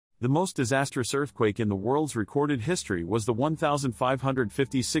The most disastrous earthquake in the world's recorded history was the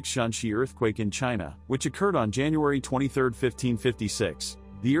 1556 Shanxi earthquake in China, which occurred on January 23, 1556.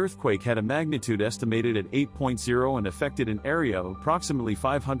 The earthquake had a magnitude estimated at 8.0 and affected an area of approximately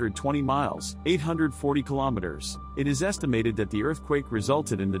 520 miles, 840 kilometers. It is estimated that the earthquake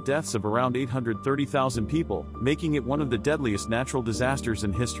resulted in the deaths of around 830,000 people, making it one of the deadliest natural disasters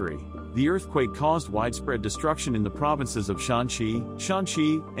in history. The earthquake caused widespread destruction in the provinces of Shanxi,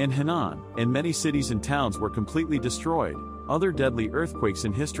 and Henan, and many cities and towns were completely destroyed. Other deadly earthquakes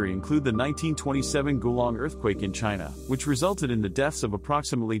in history include the 1927 Gulong earthquake in China, which resulted in the deaths of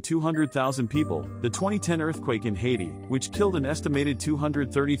approximately 200,000 people, the 2010 earthquake in Haiti, which killed an estimated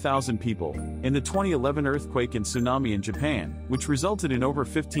 230,000 people, and the 2011 earthquake and tsunami in Japan, which resulted in over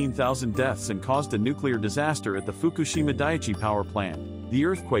 15,000 deaths and caused a nuclear disaster at the Fukushima Daiichi power plant. The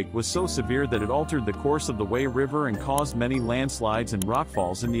earthquake was so severe that it altered the course of the Wei River and caused many landslides and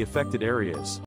rockfalls in the affected areas.